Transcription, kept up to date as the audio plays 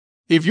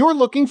If you're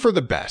looking for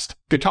the best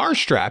guitar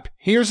strap,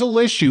 here's a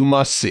list you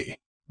must see.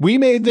 We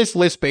made this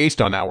list based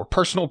on our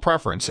personal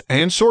preference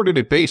and sorted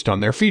it based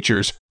on their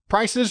features,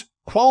 prices,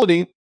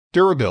 quality,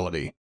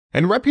 durability,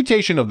 and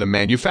reputation of the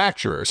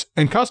manufacturers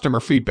and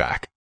customer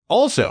feedback.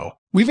 Also,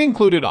 we've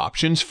included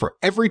options for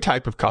every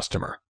type of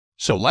customer.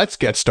 So let's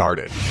get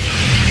started.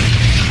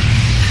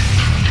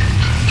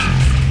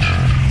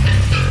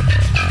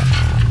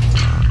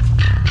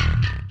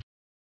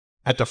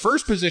 At the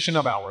first position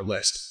of our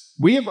list,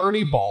 we have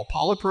Ernie Ball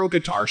Polypro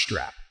guitar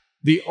strap.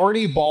 The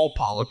Ernie Ball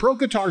Polypro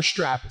guitar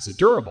strap is a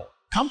durable,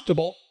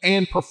 comfortable,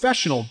 and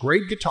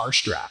professional-grade guitar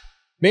strap.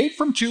 Made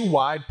from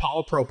 2-wide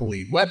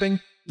polypropylene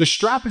webbing, the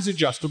strap is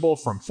adjustable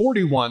from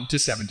 41 to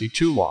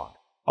 72 long.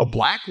 A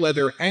black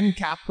leather end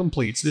cap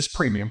completes this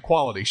premium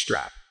quality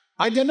strap.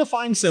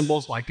 Identifying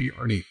symbols like the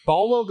Ernie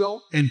Ball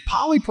logo and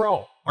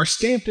Polypro are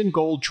stamped in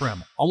gold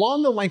trim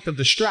along the length of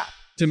the strap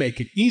to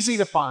make it easy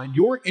to find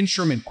your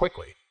instrument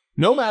quickly,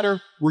 no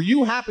matter where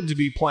you happen to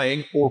be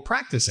playing or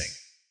practicing.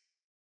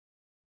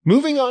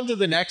 Moving on to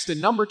the next at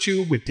number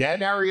 2 with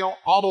D'Addario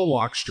Auto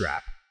Lock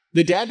Strap.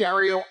 The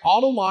D'Addario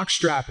Auto Lock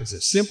Strap is a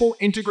simple,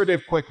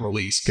 integrative,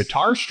 quick-release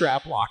guitar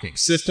strap locking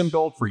system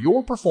built for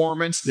your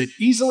performance that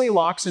easily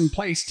locks in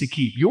place to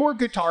keep your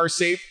guitar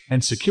safe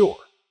and secure.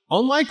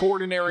 Unlike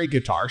ordinary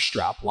guitar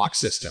strap lock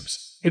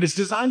systems, it is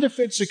designed to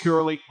fit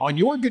securely on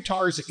your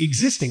guitar's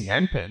existing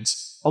end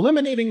pins,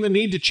 eliminating the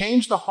need to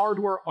change the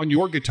hardware on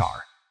your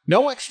guitar.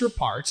 No extra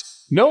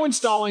parts, no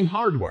installing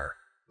hardware.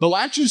 The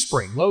latch is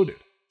spring-loaded,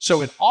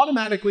 so it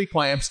automatically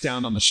clamps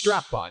down on the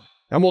strap button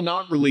and will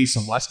not release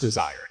unless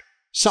desired.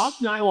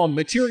 Soft nylon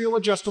material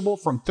adjustable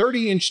from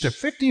 30-inch to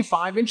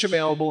 55-inch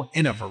available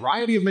in a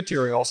variety of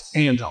materials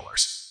and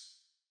colors.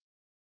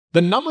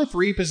 The number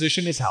 3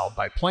 position is held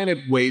by Planet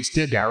Waves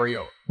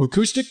D'Addario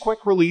Acoustic Quick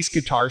Release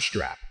Guitar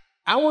Strap.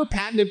 Our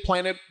patented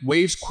Planet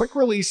Waves Quick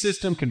Release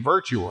system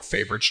converts your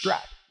favorite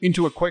strap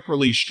into a quick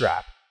release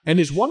strap and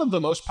is one of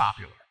the most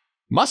popular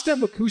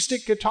must-have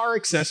acoustic guitar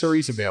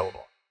accessories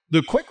available.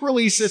 The quick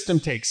release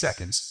system takes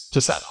seconds to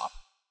set up.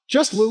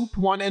 Just loop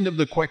one end of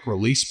the quick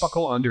release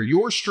buckle under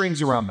your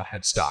strings around the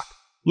headstock.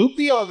 Loop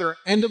the other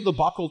end of the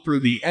buckle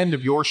through the end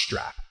of your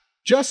strap.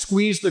 Just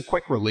squeeze the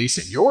quick release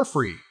and you're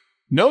free.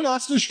 No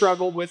knots to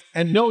struggle with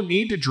and no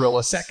need to drill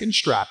a second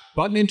strap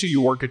button into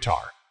your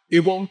guitar.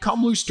 It won't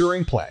come loose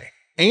during play.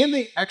 And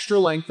the extra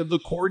length of the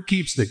cord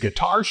keeps the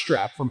guitar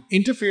strap from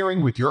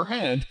interfering with your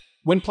hand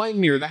when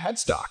playing near the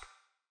headstock.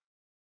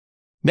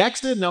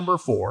 Next at number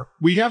 4,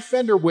 we have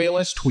Fender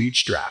Weighless Tweed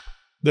Strap.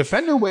 The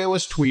Fender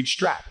Weighless Tweed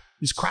Strap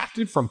is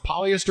crafted from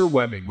polyester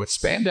webbing with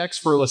spandex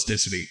for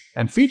elasticity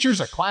and features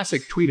a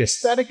classic tweed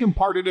aesthetic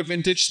imparted a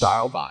vintage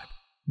style vibe.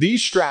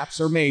 These straps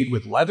are made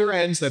with leather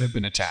ends that have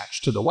been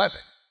attached to the webbing.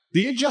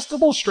 The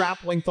adjustable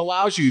strap length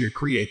allows you to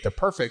create the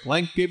perfect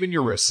length given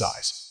your wrist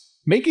size,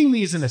 making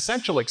these an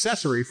essential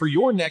accessory for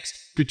your next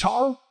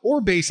guitar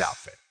or bass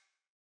outfit.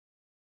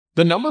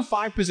 The number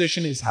 5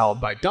 position is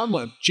held by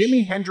Dunlop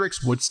Jimi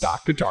Hendrix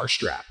Woodstock Guitar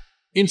Strap.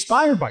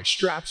 Inspired by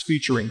straps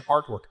featuring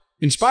artwork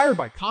inspired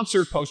by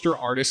concert poster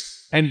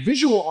artists and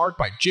visual art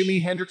by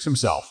Jimi Hendrix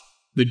himself,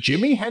 the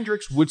Jimi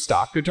Hendrix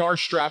Woodstock Guitar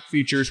Strap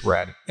features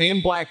red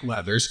and black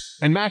leathers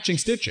and matching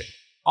stitching.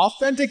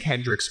 Authentic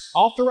Hendrix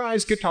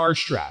authorized guitar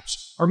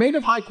straps are made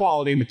of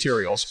high-quality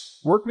materials,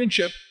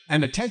 workmanship,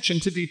 and attention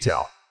to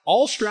detail.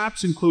 All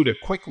straps include a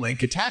quick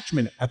link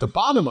attachment at the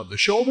bottom of the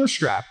shoulder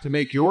strap to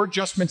make your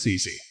adjustments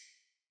easy.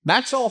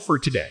 That's all for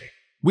today.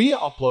 We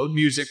upload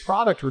music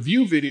product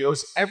review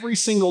videos every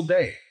single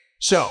day,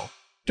 so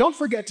don't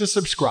forget to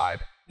subscribe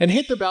and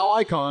hit the bell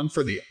icon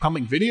for the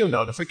upcoming video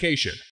notification.